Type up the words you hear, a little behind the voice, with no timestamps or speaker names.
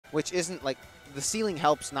which isn't like the ceiling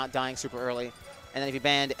helps not dying super early. And then if you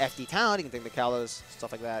banned FD Town, you can take the Kalos,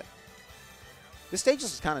 stuff like that. This stage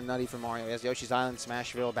is kind of nutty for Mario. He has Yoshi's Island,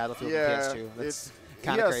 Smashville, Battlefield, and PS2. That's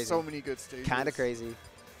kind of crazy. He has so many good stages. Kind of crazy.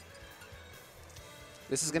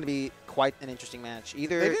 This is going to be quite an interesting match.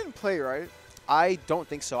 Either they didn't play, right? I don't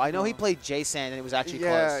think so. I know he played Jason, and it was actually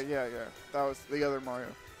close. Yeah. That was the other Mario.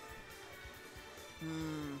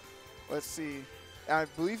 Let's see. I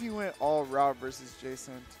believe he went all Rob versus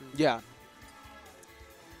Jason, too. Yeah.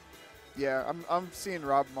 Yeah, I'm seeing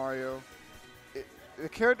Rob Mario. The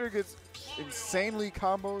character gets insanely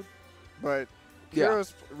comboed, but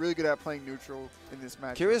Kira's really good at playing neutral in this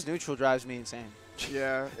match. Kira's neutral drives me insane.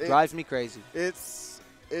 Yeah. Drives me crazy. I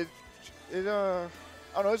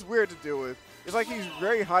don't know, it's weird to deal with. It's like he's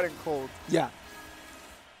very hot and cold. Yeah.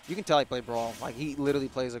 You can tell he played Brawl. Like, he literally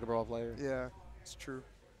plays like a Brawl player. Yeah, it's true.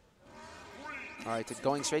 All right,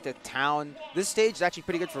 going straight to Town. This stage is actually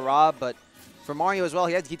pretty good for Rob, but for Mario as well,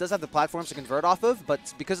 he does have the platforms to convert off of,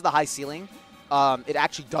 but because of the high ceiling, it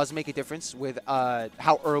actually does make a difference with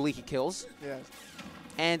how early he kills. Yeah.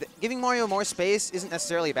 And giving Mario more space isn't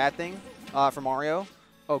necessarily a bad thing for Mario.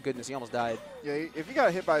 Oh, goodness, he almost died. Yeah, if he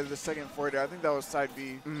got hit by the second forward, I think that was side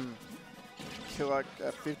B. Kill like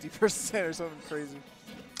at 50% or something crazy.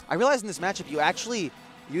 I realized in this matchup, you actually,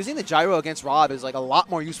 using the gyro against Rob is like a lot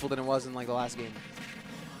more useful than it was in like the last game.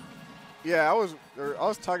 Yeah, I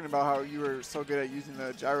was talking about how you were so good at using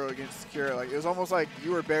the gyro against Kira. Like, it was almost like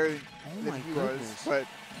you were better than he was. But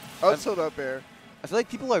up tilt up air. I feel like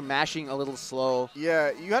people are mashing a little slow.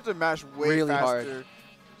 Yeah, you have to mash way really faster. Hard.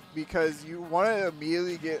 Because you want to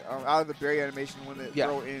immediately get out of the berry animation when the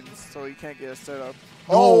throw ends, so you can't get a setup.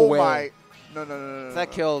 No way. My! No. If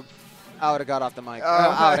that killed, I would have got off the mic.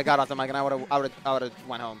 I would have got off the mic, and I would have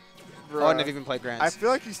went home. I wouldn't have even played Grants. I feel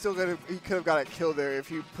like he could have got a kill there if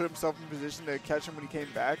he put himself in position to catch him when he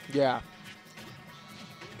came back. Yeah.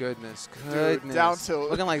 Goodness. Dude, down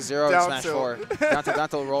tilt. Looking like Zero in Smash 4. down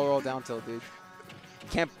tilt, roll, down tilt, dude.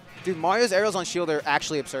 Dude, Mario's aerials on shield are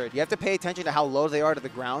actually absurd. You have to pay attention to how low they are to the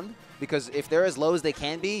ground, because if they're as low as they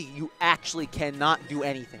can be, you actually cannot do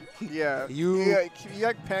anything. Yeah. He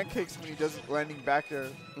like pancakes when he does landing back there.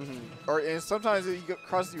 And sometimes he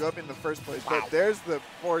crosses you up in the first place. Wow. But there's the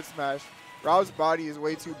forward smash. Rob's body is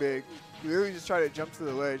way too big. He literally just tried to jump to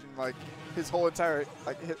the ledge, and like his whole entire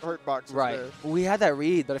hurt box was there. Well, we had that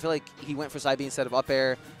read, but I feel like he went for side B instead of up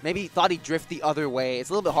air. Maybe he thought he'd drift the other way.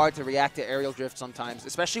 It's a little bit hard to react to aerial drift sometimes,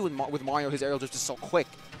 especially with Mario. His aerial drift is so quick.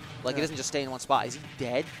 Like, he doesn't just stay in one spot. Is he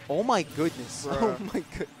dead? Oh, my goodness. Bruh. Oh, my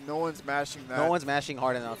goodness. No one's mashing that. No one's mashing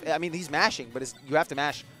hard enough. I mean, he's mashing, but you have to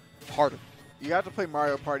mash harder. You have to play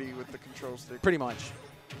Mario Party with the control stick. Pretty much.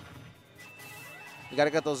 You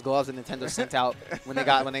gotta get those gloves that Nintendo sent out when they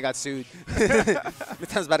got sued.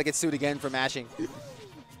 Nintendo's about to get sued again for mashing.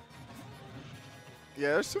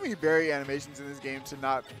 Yeah, there's too many berry animations in this game to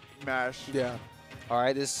not mash. Yeah. All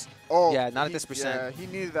right, this. Oh, yeah, not at this percent. Yeah, he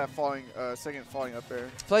needed that second falling up air.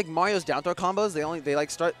 I feel like Mario's down throw combos, they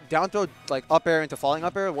like start down throw like up air into falling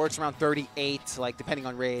up air works around 38, like depending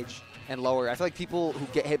on rage and lower. I feel like people who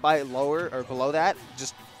get hit by it lower or below that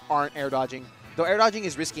just aren't air dodging. Though air dodging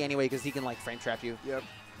is risky anyway because he can like frame trap you. Yep.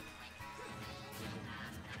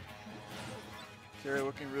 Kira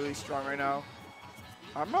looking really strong right now.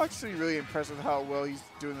 I'm actually really impressed with how well he's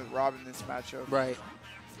doing with Rob in this matchup. Right.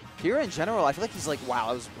 Kira in general, I feel like he's like, wow,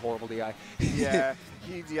 that was horrible DI. Yeah,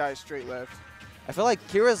 he DI straight left. I feel like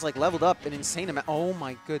Kira's like leveled up an insane amount. Oh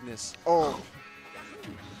my goodness. Oh.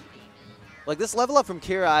 Like this level up from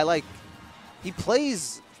Kira,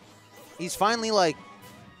 he's finally like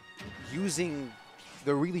using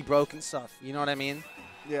the really broken stuff. You know what I mean?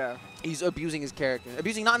 Yeah. He's abusing his character.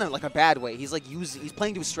 Abusing not in like a bad way. He's like he's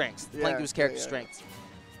playing to his strengths. Playing to his character's strengths.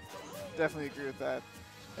 Definitely agree with that.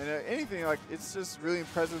 And anything, like, it's just really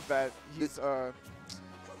impressive that he's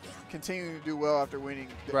continuing to do well after winning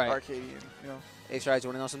the Arcadian, you know. Ace Ride's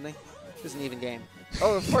winning or something? This is an even game.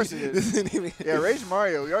 Oh, of course it is. This is an even Yeah, Rage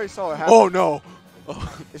Mario, we already saw it happen. Oh, no.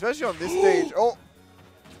 Especially on this stage. Oh.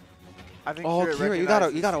 I think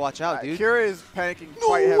Kira, you gotta watch out, dude. Kira is panicking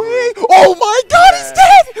quite heavily. Way. Oh, my God, he's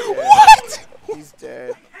dead. What? He's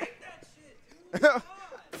dead.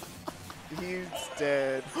 He's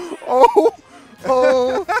dead.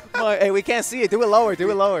 Oh my! Hey, we can't see it. Do it lower. Do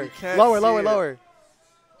it lower. Lower.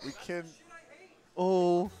 We can.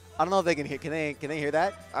 Oh, I don't know if they can hear. Can they hear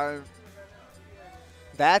that?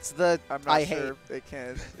 That's the. I'm not sure if they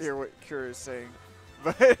can hear what Kira is saying.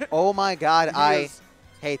 But oh my God! I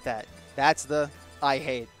hate that. That's the I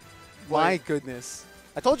hate. My goodness!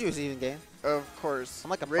 I told you it was an even game. Of course. I'm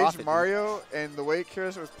like a Rage prophet, Mario and the way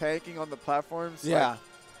Kira was panicking on the platforms. Yeah.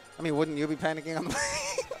 I mean, wouldn't you be panicking on the?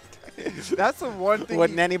 That's the one thing.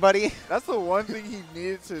 Wouldn't anybody? That's the one thing he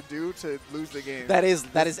needed to do to lose the game. That is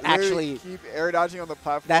actually keep air dodging on the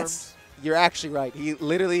platform. You're actually right. He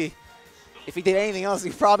literally, if he did anything else,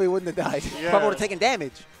 he probably wouldn't have died. Yeah. Probably would have taken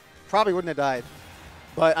damage. Probably wouldn't have died.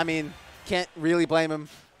 But I mean, can't really blame him.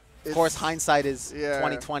 Of course, hindsight is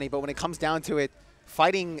 20/20. But when it comes down to it,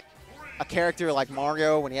 fighting a character like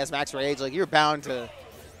Mario when he has max rage, like you're bound to.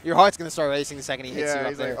 Your heart's going to start racing the second he hits you up there.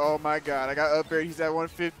 He's like, oh, my God, I got up air. He's at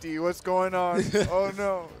 150. What's going on? Oh,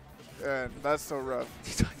 no. And that's so rough.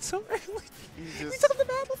 He died so early. He took him to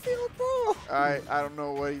battlefield, bro. I don't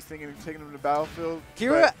know what he's thinking of taking him to battlefield.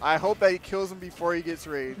 Kira, I hope that he kills him before he gets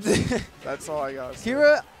rage. That's all I got.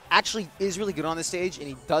 Kira actually is really good on this stage, and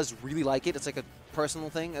he does really like it. It's like a personal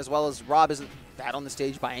thing, as well as Rob isn't bad on the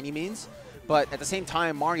stage by any means. But at the same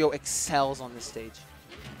time, Mario excels on this stage.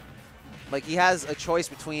 Like, he has a choice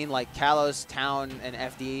between, like, Kalos, Town, and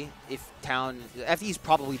FD. FD's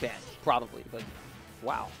probably banned. Probably. But,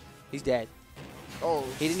 wow. He's dead. Oh.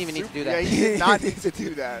 He didn't even need to do that. Yeah, he did not need to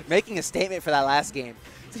do that. Making a statement for that last game.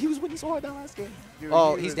 So he was winning so hard that last game.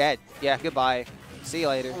 Dude, he's dead. Yeah, goodbye. See you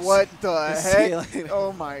later. What the See you heck? later.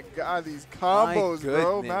 Oh, my God. These combos,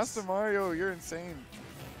 bro. Mastamario, you're insane.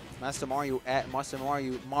 Mastamario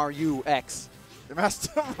Mario X.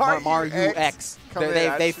 Mario X.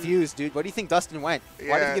 They fused, dude. Where do you think Dustin went? Why do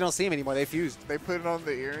you think you don't see him anymore? They fused. They put it on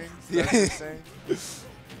the earrings. That's insane.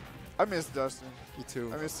 I miss Dustin. Me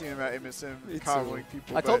too. I miss seeing him at MSM comboing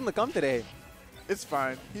people. I told him to come today. It's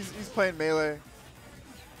fine. He's playing Melee.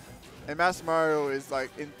 And Mastamario is like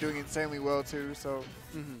doing insanely well too, so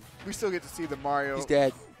we still get to see the Mario. He's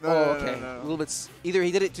dead. No, okay. A little bit. Either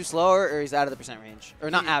he did it too slow or he's out of the percent range. Or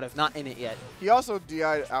not in it yet. He also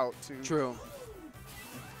DI'd out too. True.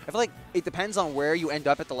 I feel like it depends on where you end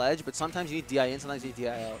up at the ledge, but sometimes you need DI in, sometimes you need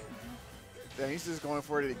DI out. Then he's just going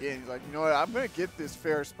for it again. He's like, you know what, I'm going to get this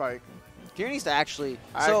fair spike. Kira needs to actually.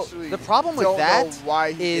 So the problem with that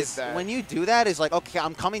is when you do that is like, okay,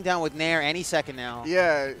 I'm coming down with Nair any second now.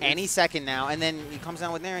 Yeah. Any second now. And then he comes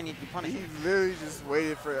down with Nair and you punish him. He literally just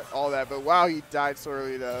waited for all that. But wow, he died so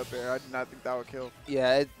early to up air. I did not think that would kill.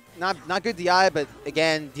 Yeah. Not good DI, but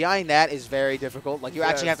again, DIing that is very difficult. Like, you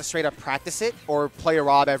actually have to straight up practice it or play a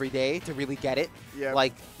Rob every day to really get it. Yeah.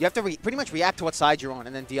 Like, you have to pretty much react to what side you're on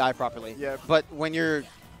and then DI properly. Yeah. But when you're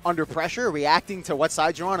under pressure, reacting to what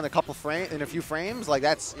side you're on in a few frames, like,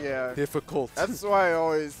 that's difficult. That's why I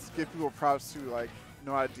always give people props to, like,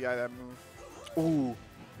 know how to DI that move. Ooh.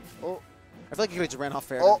 Oh. I feel like he could have just ran off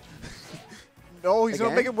fair. Oh. No, he's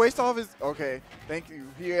going to make him waste all of his. Okay. Thank you.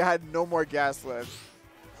 He had no more gas left.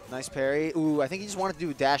 Nice parry. Ooh, I think he just wanted to do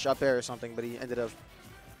a dash up air or something, but he ended up.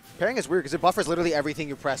 Parrying is weird because it buffers literally everything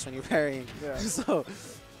you press when you're parrying. Yeah. So.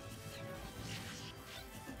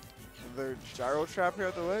 The gyro trap here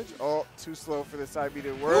at the ledge. Oh, too slow for the side B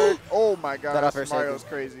to work. Oh my God. That up air Mario's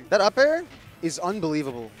crazy. That up air is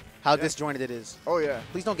unbelievable how disjointed it is. Oh, yeah.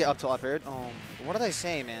 Please don't get up to up air. What did I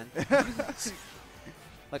say, man?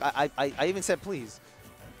 Like, I even said please.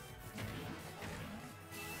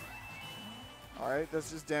 All right,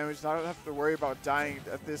 that's just damage. I don't have to worry about dying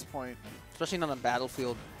at this point. Especially not on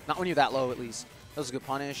battlefield. Not when you're that low, at least. That was a good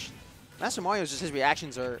punish. Mastamario, just his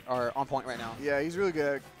reactions are on point right now. Yeah, he's really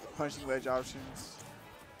good at punching ledge options.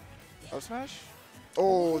 Up smash?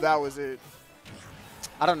 Oh, that was it.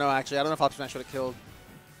 I don't know, actually. I don't know if up smash would have killed.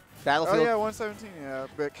 Battlefield. Oh, yeah, 117, yeah.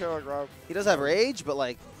 But kill like Rob. He does have rage, but,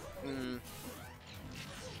 like,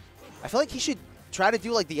 I feel like he should try to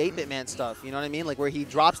do, like, the 8-bit man stuff. You know what I mean? Like, where he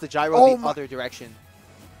drops the gyro the other direction.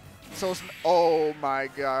 So, oh, my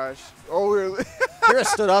gosh. Oh, we're Kira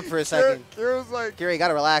stood up for a second. Kira was like... Kira, you got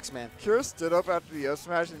to relax, man. Kira stood up after the up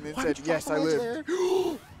smash and then said, yes, I live.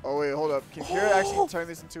 Oh, wait, hold up. Can Kira actually turn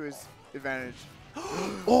this into his advantage?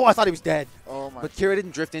 Oh, I thought he was dead. Oh, my. But Kira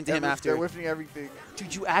didn't drift into him after. They're whiffing everything.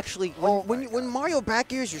 Dude, you actually... When Mario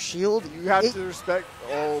back airs your shield... You have to respect...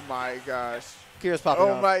 Oh, my gosh. Kira's popping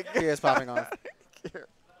off. Oh, my God. Kira's popping off.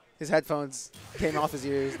 His headphones came off his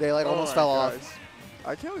ears. They, like, almost fell off.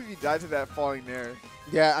 I can't believe he died to that falling there.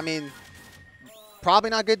 Yeah, I mean...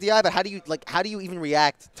 Probably not good DI, but how do you even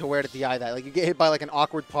react to where to DI that? Like, you get hit by, like, an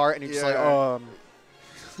awkward part, and you're just like,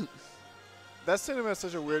 That sent him at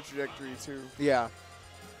such a weird trajectory, too. Yeah.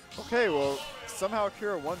 Okay, well, somehow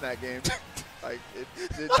Kira won that game. Like, it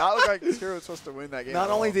did not look like Kira was supposed to win that game.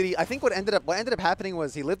 Not only did he, I think what ended up happening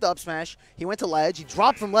was he lived the up smash, he went to ledge, he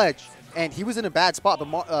dropped from ledge, and he was in a bad spot,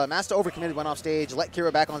 but Master overcommitted, went off stage, let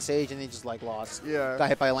Kira back on stage, and he just, like, lost. Yeah. Got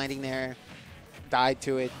hit by a landing there, died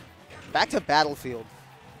to it. Back to battlefield.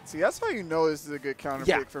 See, that's how you know this is a good counter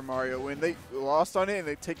pick for Mario, when they lost on it and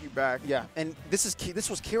they take you back. Yeah, and this was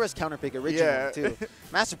Kira's counter pick originally, too.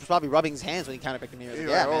 Master was probably rubbing his hands when he counter picked him here. Like,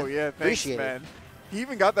 yeah, man. Oh, yeah, thanks, Appreciate man. He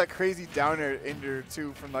even got that crazy downer in there,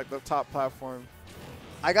 too, from like the top platform.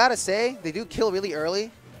 I gotta say, they do kill really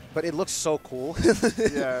early, but it looks so cool.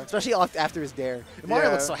 Yeah. Especially after his dare.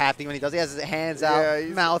 Mario looks so happy when he does. He has his hands out,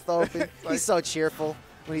 mouth open. Like, he's so cheerful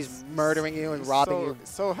when he's murdering you and robbing you.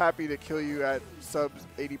 So happy to kill you at subs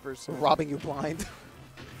 80%. Robbing you blind.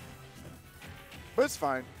 But it's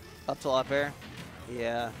fine. Up to up air.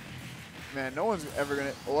 Yeah. Man, no one's ever going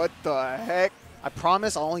to. What the heck? I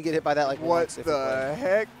promise I'll only get hit by that like once. What the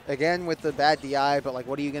heck? Again with the bad DI, but like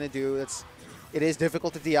what are you going to do? It is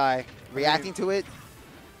difficult to DI. Reacting to it.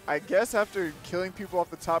 I guess after killing people off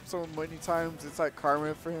the top so many times, it's like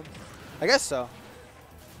karma for him. I guess so.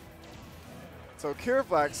 So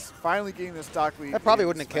Kiraflax finally getting the stock lead. That probably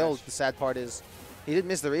wouldn't have killed. The sad part is he did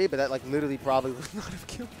miss the read, but that like literally probably would not have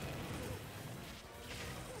killed.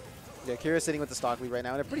 Yeah, Kira's sitting with the stock lead right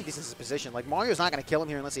now in a pretty decent position. Like Mario's not going to kill him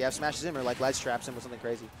here unless he F smashes him or like ledge traps him with something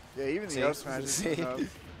crazy. Yeah, even the F smashes him.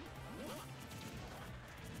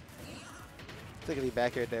 Look at the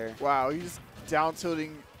back air there. Wow, he's down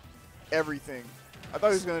tilting everything. I thought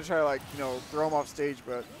he was going to try to like, throw him off stage,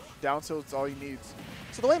 but down tilt's all he needs.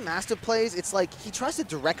 So the way Master plays, it's like he tries to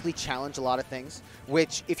directly challenge a lot of things,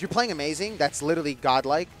 which if you're playing amazing, that's literally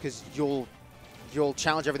godlike because you'll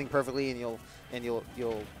challenge everything perfectly and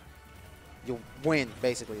you'll win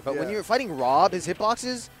basically. But when you're fighting Rob, his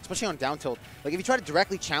hitboxes, especially on down tilt, like if you try to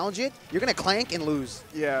directly challenge it, you're gonna clank and lose.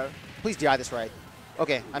 Yeah. Please DI this right.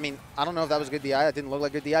 Okay, I mean I don't know if that was a good DI. That didn't look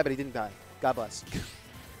like good DI, but he didn't die. God bless.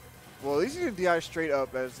 Well, at least he didn't DI straight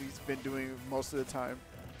up as he's been doing most of the time.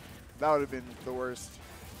 That would have been the worst.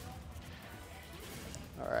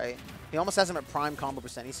 All right. He almost has him at prime combo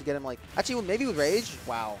percent. He needs to get him like actually maybe with rage.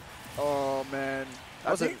 Wow. Oh man.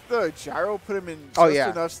 I think the gyro put him in just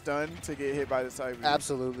enough stun to get hit by the side B.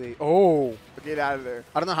 Absolutely. Oh. But get out of there.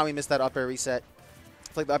 I don't know how he missed that up air reset. I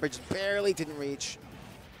feel like the up air just barely didn't reach.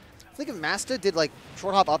 I think if Masta did like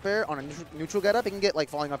short hop up air on a neutral getup, he can get like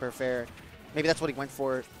falling up air fair. Maybe that's what he went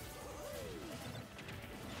for.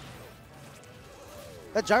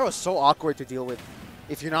 That gyro is so awkward to deal with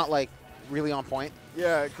if you're not like really on point.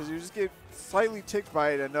 Yeah, because you just get slightly ticked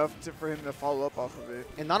by it enough for him to follow up off of it.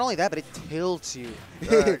 And not only that, but it tilts you.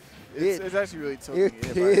 It's actually really tilting. It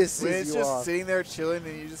pisses when it's you just off. sitting there chilling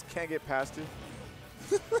and you just can't get past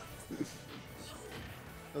it.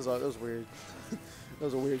 That was weird. That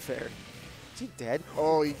was a weird fair. Is he dead?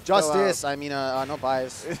 Oh, he Justice. I mean, no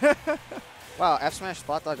bias. Wow, F smash,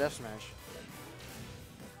 spot dodge, F smash.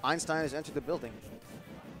 Einstein has entered the building.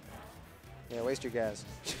 Yeah, waste your gas.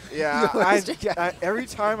 Yeah, every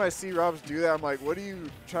time I see Robs do that, I'm like, what are you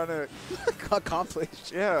trying to accomplish?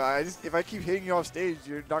 Yeah, if I keep hitting you off stage,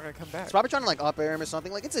 you're not going to come back. It's probably trying to like up air him or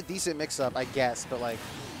something. Like, it's a decent mix-up, I guess, but like,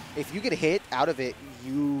 if you get hit out of it,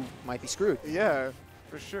 you might be screwed. Yeah,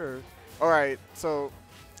 for sure. All right, so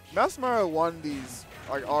Mastamario won these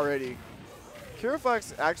like already.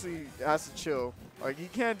 Kiraflax actually has to chill. Like, he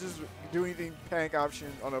can't just do anything panic option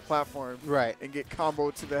on a platform and get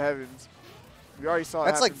comboed to the heavens. We already saw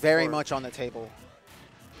that's like very much on the table.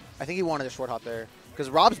 I think he wanted a short hop there because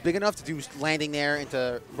Rob's big enough to do landing there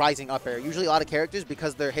into rising up air. Usually a lot of characters,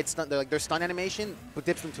 because their hit stun, their stun animation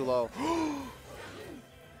dips them too low.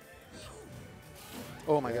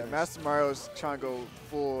 Oh my goodness. Mastamario's trying to go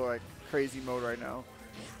full like crazy mode right now,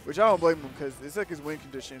 which I don't blame him because it's like his win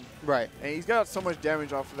condition. Right. And he's got so much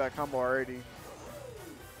damage off of that combo already.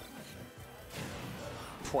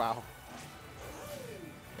 Wow.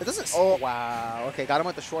 It doesn't. Oh wow. Okay, got him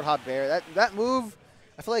with the short hop bear. That move,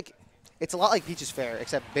 I feel like it's a lot like Peach's Fair,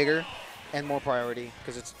 except bigger and more priority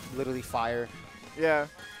because it's literally fire. Yeah.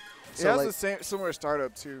 So it has like, the same similar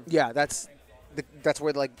startup too. Yeah, that's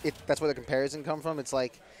where the comparison come from. It's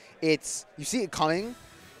like you see it coming,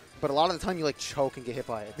 but a lot of the time you like choke and get hit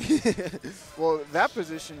by it. Well, that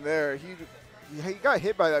position there, he got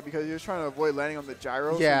hit by that because he was trying to avoid landing on the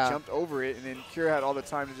gyro, so he jumped over it, and then Kira had all the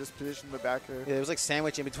time to just position the back air. Yeah, it was like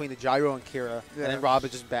sandwich in between the gyro and Kira, and then Rob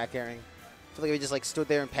was just back airing. I feel like if he just like stood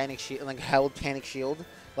there and panic shield and like held panic shield,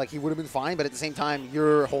 like he would have been fine, but at the same time,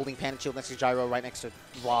 you're holding panic shield next to gyro right next to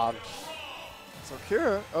Rob. So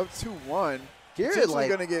Kira up 2-1. Kira's like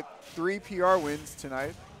going to get 3 PR wins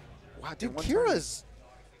tonight. Wow, dude, Kira's.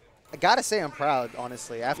 I gotta say, I'm proud,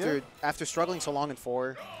 honestly. After struggling so long in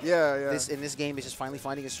 4, in this game, he's just finally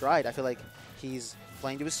finding his stride. I feel like he's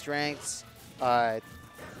playing to his strengths,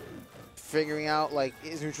 figuring out like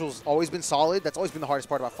his neutral's always been solid. That's always been the hardest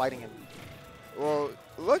part about fighting him. Well,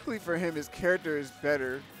 luckily for him, his character is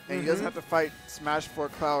better, and he doesn't have to fight Smash 4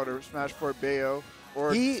 Cloud or Smash 4 Bayo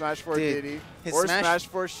or Smash 4 Diddy or Smash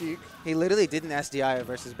 4 Sheik. He literally did an SDI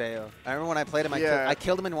versus Bayo. I remember when I played him, I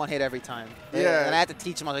killed him in one hit every time. Yeah. And I had to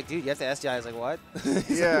teach him. I was like, dude, you have to SDI. I was like, what?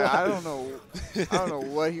 Yeah, like, I don't know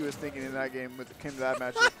what he was thinking in that game when it came to that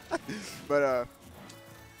matchup. But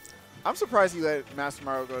I'm surprised he let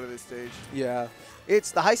Mastamario go to this stage. Yeah.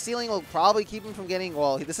 It's the high ceiling will probably keep him from getting,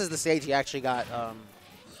 well, this is the stage he actually got,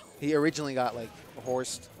 he originally got, like,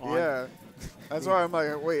 horsed on. Yeah. That's why I'm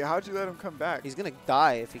like, wait, how'd you let him come back? He's going to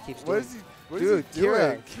die if he keeps doing What is he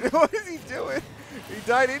doing? What is he doing? He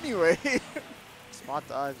died anyway. Spot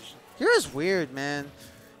dodge. Kira's weird, man.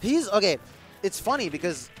 Okay, it's funny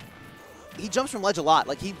because he jumps from ledge a lot.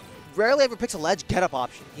 Like, he rarely ever picks a ledge get-up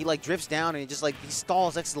option. He, like, drifts down and he just, like, he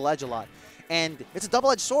stalls next to the ledge a lot. And it's a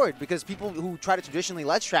double-edged sword because people who try to traditionally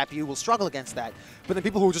ledge trap you will struggle against that. But then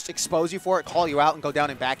people who just expose you for it, call you out and go down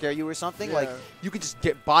and back air you or something, like, you could just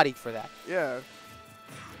get bodied for that. Yeah.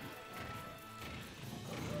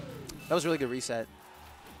 That was a really good reset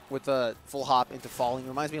with the full hop into falling. It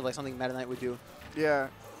reminds me of like something Meta Knight would do. Yeah.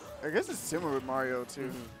 I guess it's similar with Mario,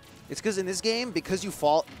 too. It's because in this game, because you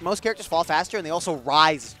fall, most characters fall faster and they also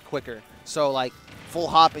rise quicker. So, like, full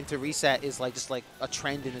hop into reset is like just like a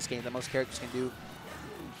trend in this game that most characters can do.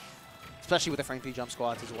 Especially with the frame 3 jump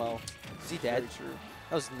squats as well. Is he dead? Very true.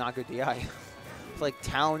 That was not good DI. Like,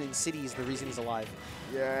 town and city is the reason he's alive.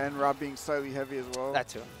 Yeah, and Rob being slightly heavy as well. That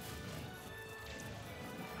too.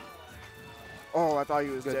 Oh, I thought he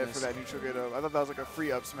was dead for that neutral get up. I thought that was like a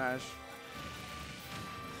free up smash.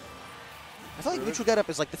 I feel like neutral get up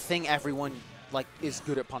is like the thing everyone like is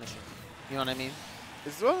good at punishing. You know what I mean?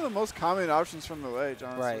 It's one of the most common options from the ledge,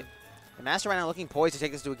 honestly. Right. The Master right now looking poised to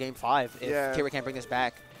take this to a game 5 if Kira can't bring this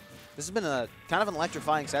back. This has been a kind of an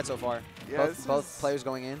electrifying set so far. Yeah, both players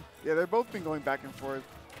going in. Yeah, they've both been going back and forth.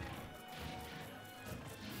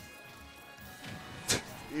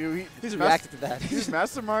 He's reacted to that.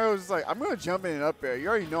 Mastamario is like, I'm going to jump in and up air. You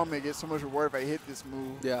already know I'm going to get so much reward if I hit this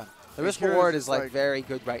move. Yeah. The risk reward is like very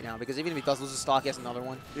good right now because even if he does lose his stock, he has another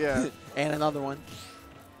one. Yeah. And another one.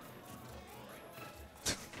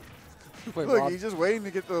 Look, Rob, he's just waiting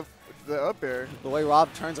to get the up air. The way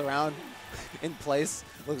Rob turns around in place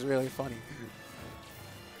looks really funny.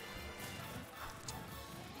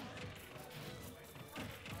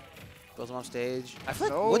 Goes him off stage. I feel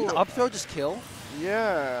like, wouldn't the up throw just kill?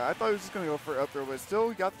 Yeah, I thought he was just going to go for up throw, but still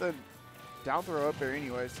he got the down throw up there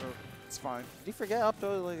anyway, so it's fine. Did you forget up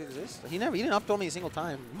throw like exists? He didn't up throw me a single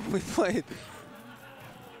time when we played.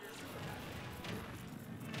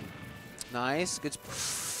 Nice. Good.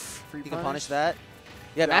 You can punish that.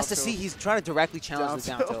 Yeah, Master C, he's trying to directly challenge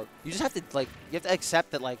the down tilt. You just have to, like, you have to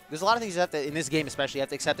accept that, like, there's a lot of things you have to, in this game especially, you have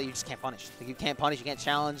to accept that you just can't punish. Like, you can't punish, you can't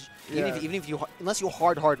challenge, even if you, unless you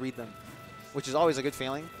hard read them, which is always a good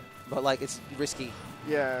feeling, but, like, it's risky.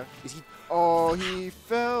 Yeah. Oh, he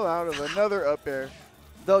fell out of another up air.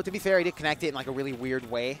 Though, to be fair, he did connect it in, like, a really weird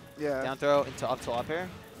way. Yeah. Down throw into up to up air.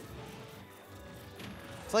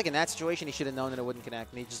 I feel like in that situation, he should have known that it wouldn't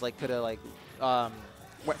connect, and he just, like, could have, like,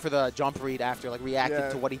 went for the jump read after, like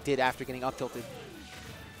reacted to what he did after getting up tilted.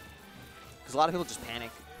 Because a lot of people just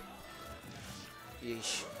panic.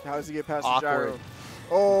 Yeesh. How does he get past Awkward. the gyro?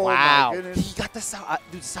 Oh, wow. my goodness. He got the sour.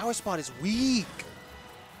 Dude, sour spot is weak.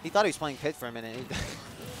 He thought he was playing pit for a minute.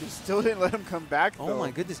 He still didn't let him come back, though. Oh,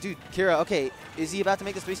 my goodness, dude. Kira, okay, is he about to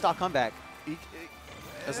make this 3-stock comeback?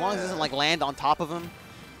 As long as it doesn't, like, land on top of him.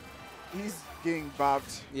 He's getting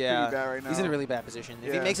bopped pretty bad right now. He's in a really bad position.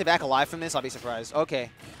 If he makes it back alive from this, I'll be surprised.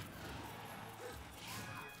 Okay.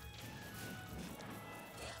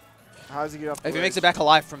 How does he get off the If he makes it back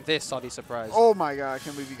alive from this, I'll be surprised. Oh my god, I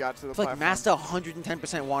can't believe he got to the platform. Like, Master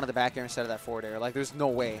 110% wanted the back air instead of that forward air. Like, there's no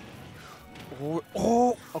way.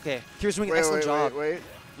 Oh, okay. Kira's doing an excellent job. Wait.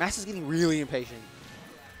 Master's getting really impatient.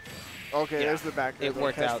 Okay, there's the back air. It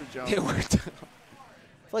worked out. It worked out.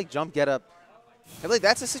 I feel like jump get up. I feel like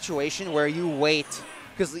that's a situation where you wait.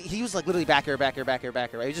 Because he was like literally back air, right? He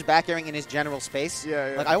was just back airing in his general space.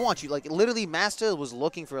 Yeah. Like, I want you. Like, literally, Master was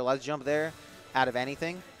looking for a ledge jump there out of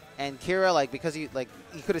anything. And Kira, like, because he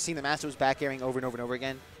could have seen the Master was back airing over and over and over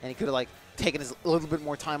again. And he could have, like, taken a little bit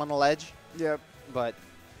more time on the ledge. Yep. But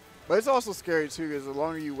it's also scary, too, because the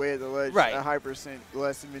longer you wait at the ledge, a high percent, the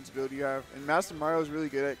less invincibility you have. And Mastamario is really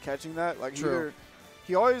good at catching that. Like,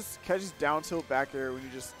 he always catches down tilt back air when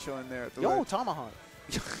you're just chilling there at the ledge. Tomahawk.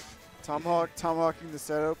 Tomahawking the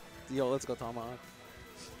setup. Yo, let's go Tomahawk.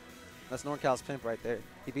 That's NorCal's pimp right there.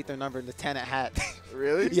 He beat their number in the 10 at hat.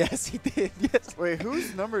 Really? Yes, he did. Yes. Wait,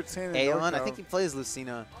 who's number 10 in Aeon? NorCal? I think he plays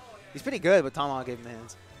Lucina. He's pretty good, but Tomahawk gave him the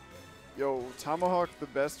hands. Yo, Tomahawk the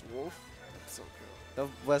best wolf? That's so The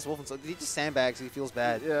West Wolf, so he just sandbags. He feels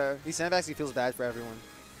bad. Yeah. He sandbags. He feels bad for everyone.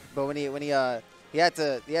 But when he had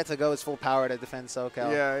to go his full power to defend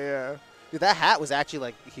SoCal. Yeah. Dude, that hat was actually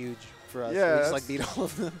like huge for us. Yeah, We just like beat all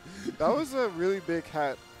of them. That was a really big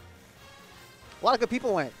hat. A lot of good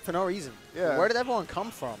people went for no reason. Yeah. Where did everyone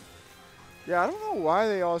come from? Yeah, I don't know why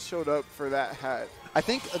they all showed up for that hat. I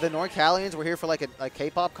think the NorCalians were here for like a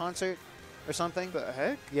K-pop concert or something. The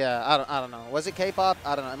heck? Yeah, I don't know. Was it K-pop?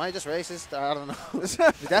 I don't know. Am I just racist? I don't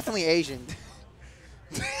know. Definitely Asian.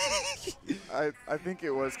 I think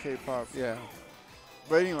it was K-pop. Yeah.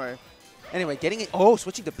 But anyway. Anyway, getting it. Oh,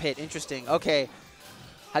 switching to pit. Interesting. Okay.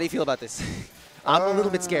 How do you feel about this? I'm a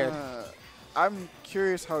little bit scared. I'm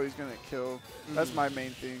curious how he's going to kill. That's my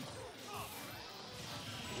main thing.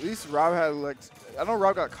 At least Rob had, like, I know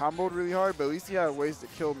Rob got comboed really hard, but at least he had ways to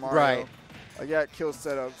kill Mario. Right. Like, he had kill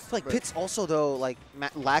setups. Like, Pit's also, though, like,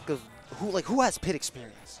 lack of who has pit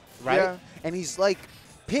experience, right? Yeah. And he's like,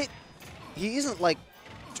 Pit, he isn't like,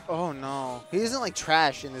 oh no, he isn't like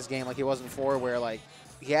trash in this game like he was in 4, where like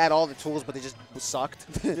he had all the tools but they just sucked.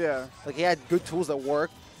 Yeah. Like he had good tools that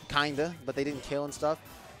worked, kinda, but they didn't kill and stuff.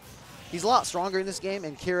 He's a lot stronger in this game,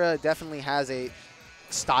 and Kira definitely has a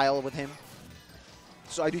style with him.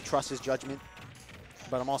 So I do trust his judgment,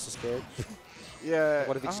 but I'm also scared. Yeah.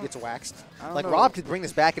 What if he just gets waxed? Like Rob could bring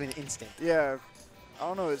this back in an instant. Yeah. I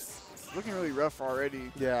don't know. It's looking really rough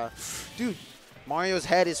already. Yeah. Dude, Mario's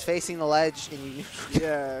head is facing the ledge. And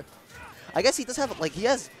Yeah. I guess he does have, like, he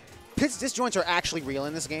has, Pit's disjoints are actually real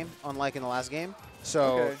in this game, unlike in the last game.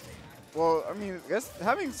 So. Okay. Well, I mean, I guess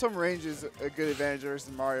having some range is a good advantage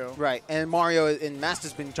versus Mario. Right. And Mario and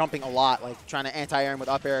Master's been jumping a lot, like trying to anti-air him with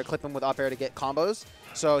up air, clip him with up air to get combos.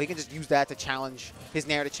 So he can just use that to challenge, his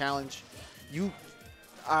nair to challenge.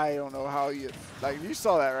 I don't know how you, like, you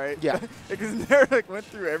saw that, right? Yeah. Because Nair, like, went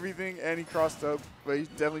through everything and he crossed up, but he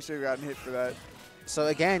definitely should have gotten hit for that. So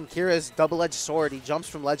again, Kira's double-edged sword, he jumps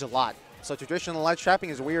from ledge a lot. So traditional ledge trapping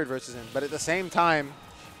is weird versus him. But at the same time,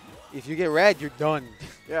 if you get red, you're done.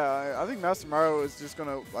 Yeah, I think Mastamario is just going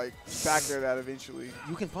to, like, back there that eventually.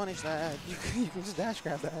 You can punish that. You can just dash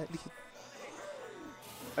grab that.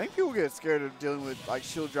 I think people get scared of dealing with, like,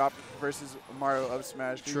 shield drop versus Mario up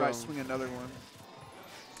smash. He might swing another one.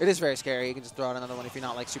 It is very scary. You can just throw out another one if you're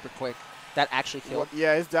not, like, super quick. That actually killed. Well,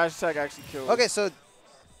 yeah, his dash attack actually killed. Okay, so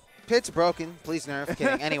Pit's broken. Please nerf.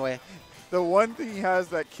 Kidding. Anyway. The one thing he has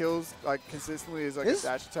that kills, like, consistently is, like, his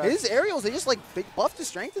dash attack. His aerials, they just, like, buffed his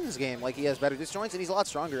strength in this game. Like, he has better disjoints, and he's a lot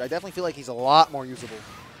stronger. I definitely feel like he's a lot more usable.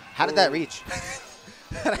 How did that reach?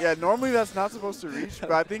 Yeah, normally that's not supposed to reach,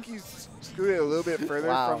 but I think he's screwed it a little bit further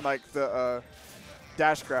from, like, the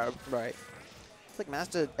dash grab. Right. It's like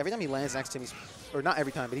Master, every time he lands next to him, or not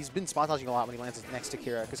every time, but he's been spot dodging a lot when he lands next to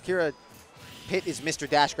Kira. Because Kira, Pit is Mr.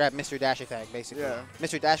 Dash Grab, Mr. Dash Attack, basically. Yeah.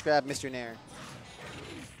 Mr. Dash Grab, Mr. Nair.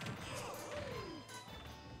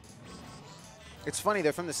 It's funny,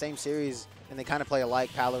 they're from the same series, and they kind of play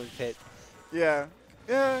alike, Palu and Pit. Yeah.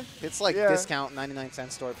 Yeah. It's like discount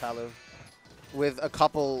 99-cent store Palu, with a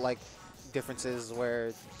couple like differences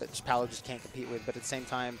where Palu just can't compete with, but at the same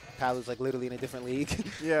time, Palu's like literally in a different league.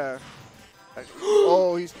 Yeah.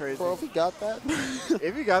 Oh, he's crazy. Bro, if he got that.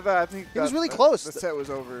 If he got that, I think he was really close. The set was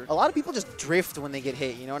over. A lot of people just drift when they get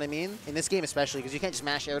hit, you know what I mean? In this game especially, because you can't just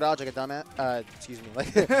mash air dodge like a dumbass. Excuse me,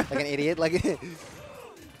 like an idiot. Like,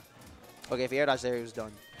 okay, if he air dodged there, he was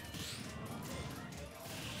done.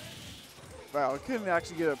 Wow, I couldn't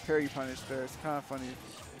actually get a parry punish there. It's kind of funny.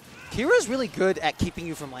 Kira's really good at keeping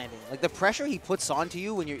you from landing. Like, the pressure he puts onto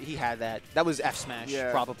you when he had that. That was F smash,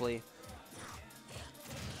 probably.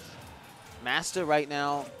 Master right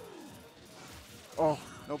now. Oh,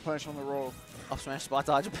 no punish on the roll. Up smash spot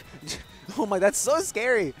dodge. Oh my, that's so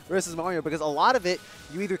scary versus Mario, because a lot of it,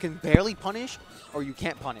 you either can barely punish or you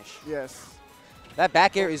can't punish. Yes. That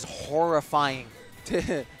back air is horrifying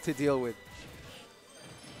to deal with.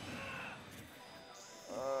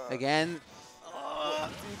 Again.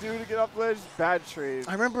 Dude, to get off ledge, bad trade.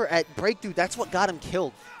 I remember at Breakthrough, that's what got him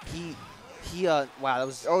killed. Wow, that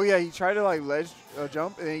was. Oh yeah, he tried to like ledge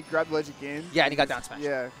jump and then he grabbed the ledge again. Yeah, and he got down smash.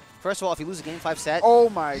 Yeah. First of all, if you lose a game 5 set. Oh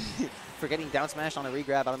my. For getting down smash on a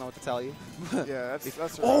regrab, I don't know what to tell you. Yeah,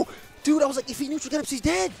 that's. Oh, dude, I was like, if he neutral get ups, he's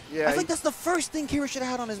dead. Yeah. I think that's the first thing Kira should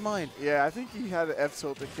have had on his mind. Yeah, I think he had an F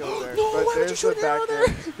tilt to kill there. No, but why would you shoot an arrow there?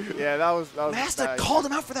 Yeah, that was Master bad. called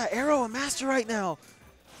him out for that arrow, and Master right now.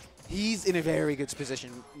 He's in a very good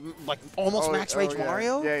position, like almost max range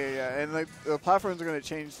Mario. Yeah, and like the platforms are going to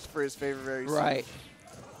change for his favor very soon. Right.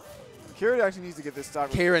 Kira actually needs to get this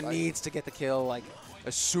stock. Kira needs to get the kill like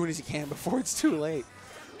as soon as he can before it's too late.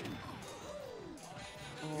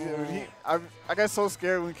 I got so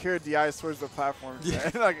scared when Kira DI'd towards the platforms. Yeah.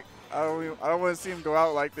 Like, I don't want to see him go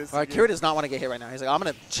out like this. All right, Kira does not want to get hit right now. He's like, I'm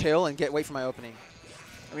going to chill and wait for my opening.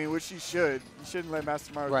 I mean, which he should. You shouldn't let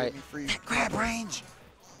Mastamario get me free. That grab range.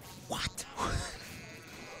 What?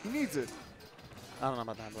 He needs it. I don't know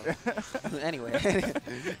about that, bro.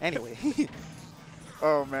 Anyway.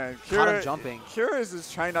 Oh, man. Caught him jumping. Kira is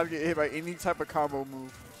just trying not to get hit by any type of combo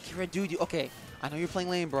move. Kira, dude, okay. I know you're playing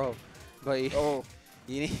lane, bro. But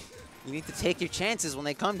you need to take your chances when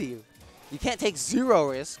they come to you. You can't take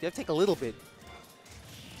zero risk. You have to take a little bit.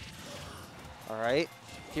 All right.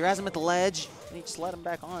 Kira has him at the ledge. And he just let him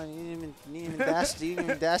back on. You didn't even dash. You didn't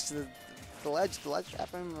even dash to the ledge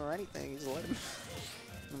trap him or anything. You just let him.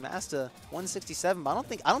 Masta 167, but I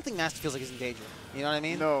don't think Masta feels like he's in danger. You know what I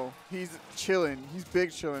mean? No, he's chilling. He's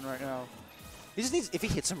big chilling right now. He just needs. If he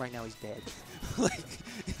hits him right now, he's dead. Like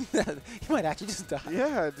he might actually just die.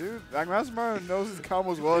 Yeah, dude. Like Mastamario knows his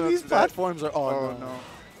combos well enough. These platforms are. Oh no.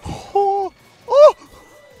 Oh! Oh!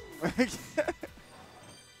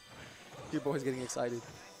 Your boy's getting excited.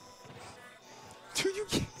 Dude, you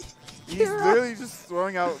can't. He's literally just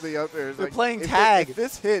throwing out the up airs. They're like, playing tag. If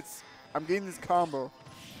this hits, I'm getting this combo.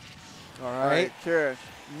 All right, Kira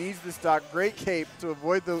needs to stock great cape to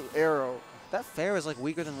avoid the arrow. That fair is like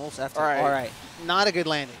weaker than Wolf's after. All right. Not a good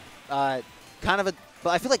landing. Kind of a.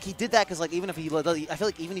 But I feel like he did that because like even if he, I feel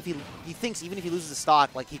like even if he thinks even if he loses the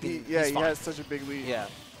stock, like he can. He has such a big lead. Yeah,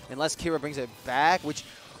 unless Kira brings it back, which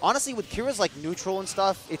honestly with Kira's like neutral and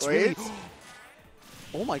stuff, it's really.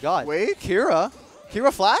 Oh my God! Wait,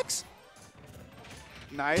 Kiraflax.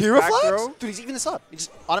 Nice. Kiraflax? Dude, he's even this up. He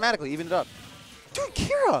just automatically even it up. Dude,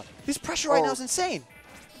 Kira! His pressure right now is insane.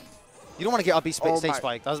 You don't want to get up B stage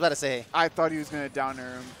spiked. I was about to say. I thought he was going to down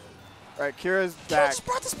air him. All right, Kira's back. Kira just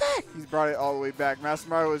brought this back. He's brought it all the way back.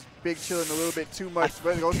 Mastamario was big chilling a little bit too much,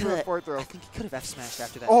 but goes for a fourth throw. I think he could have F-smashed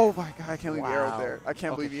after that. Oh my God, I can't believe he arrowed there. I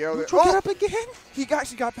can't believe he arrowed there. Get up again? He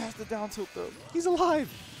actually got past the down tilt though. He's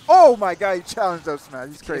alive. Oh my God, he challenged up smash.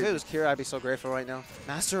 He's crazy. If it was Kira, I'd be so grateful right now.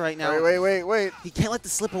 Master right now. Wait. He can't let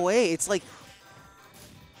this slip away. It's like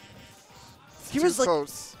Kira's like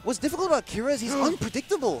close. What's difficult about Kira is he's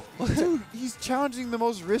unpredictable. Dude, he's challenging the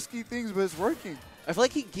most risky things, but it's working. I feel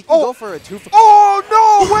like he can go for a 2 for. Oh,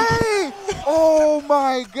 no way! Oh,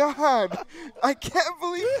 my God. I can't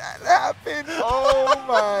believe that happened. Oh,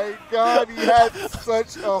 my God. He had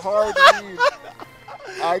such a hard lead.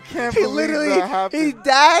 I can't believe that happened. He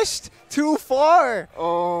dashed too far.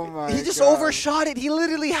 Oh, my God. He just overshot it. He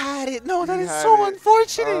literally had it. No, that is so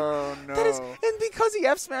unfortunate. Oh, no. And because he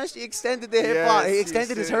F-smashed, he extended the hit box. He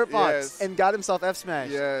extended his hurt box and got himself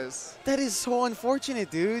F-smashed. Yes. That is so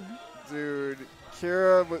unfortunate, dude. Dude.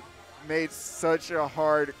 Kira made such a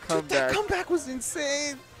hard comeback. Dude, that comeback was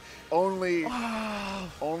insane. Only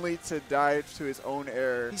to die to his own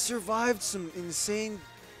error. He survived some insane,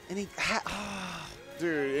 and he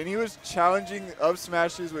dude, and he was challenging up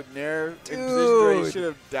smashes with Nair in positions where he should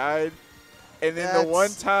have died. And then the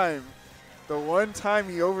one time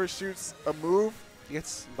he overshoots a move, he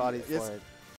gets bodied for it.